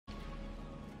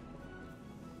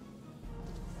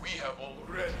have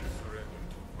already surrendered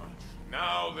too much.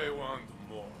 Now they want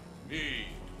more. Meat,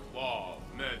 cloth,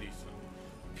 medicine.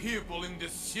 People in the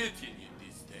city need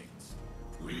these things.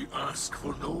 We ask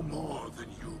for no more than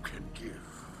you can give.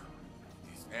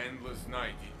 This endless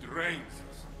night, it drains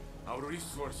us. Our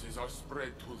resources are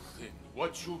spread too thin.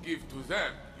 What you give to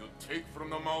them, you take from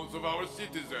the mouths of our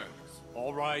citizens.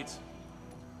 All right.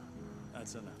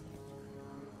 That's enough.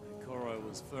 Koroi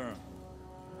was firm.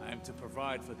 I am to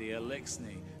provide for the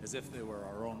Elixni as if they were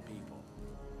our own people.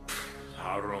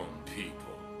 Our own people.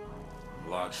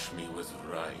 Lakshmi was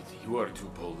right. You are too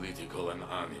political an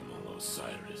animal,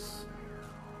 Osiris.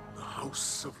 The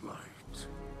House of Light.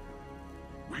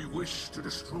 We wish to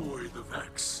destroy the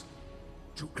Vex.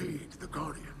 To aid the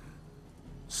Guardian.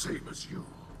 Same as you.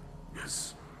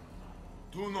 Yes.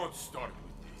 Do not start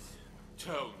with this.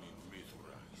 Tell me,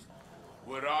 Mithras,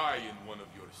 were I in one of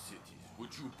your cities,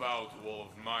 would you bow to all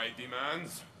of my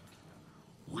demands?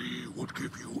 We would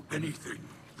give you anything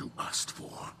you asked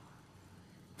for.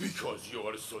 Because you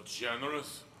are so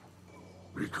generous?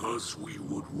 Because we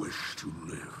would wish to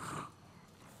live.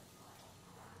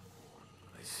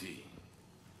 I see.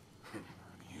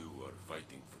 You are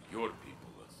fighting for your people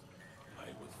as I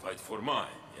would fight for mine,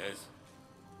 yes?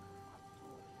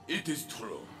 It is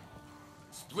true.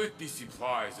 Split the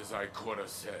supplies as Ikora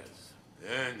says.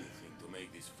 Anything to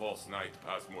make this false night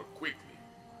pass more quickly.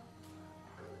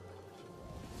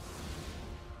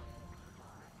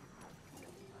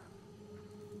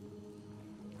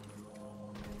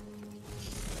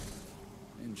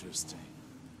 Interesting.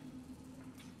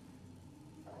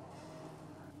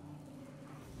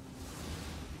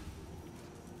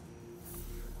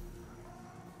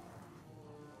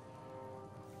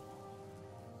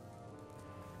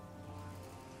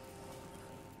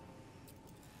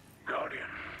 Guardian.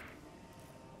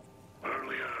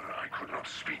 Earlier, I could not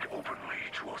speak openly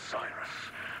to Osiris,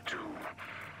 to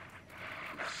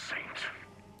the Saint.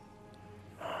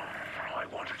 I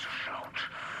wanted to shout.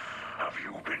 Have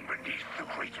you been beneath the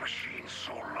Great Machine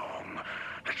so long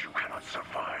that you cannot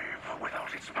survive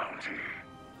without its bounty?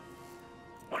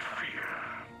 But fear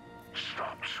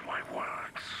stopped my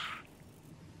words.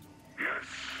 Yes,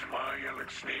 my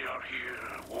Elixni are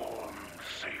here, warm,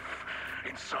 safe,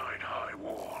 inside high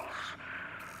walls.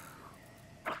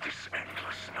 But this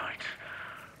endless night,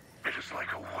 it is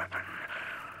like a weapon.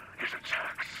 It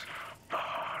attacks the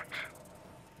heart.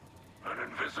 An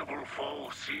invisible foe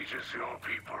sieges your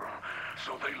people,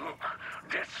 so they look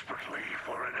desperately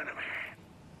for an enemy.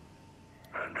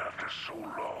 And after so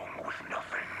long with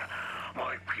nothing,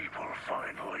 my people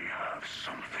finally have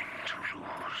something to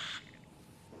lose.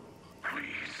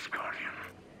 Please, Guardian,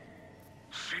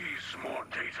 seize more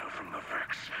data from the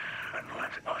Vex, and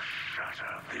let us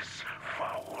shatter this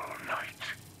foul night.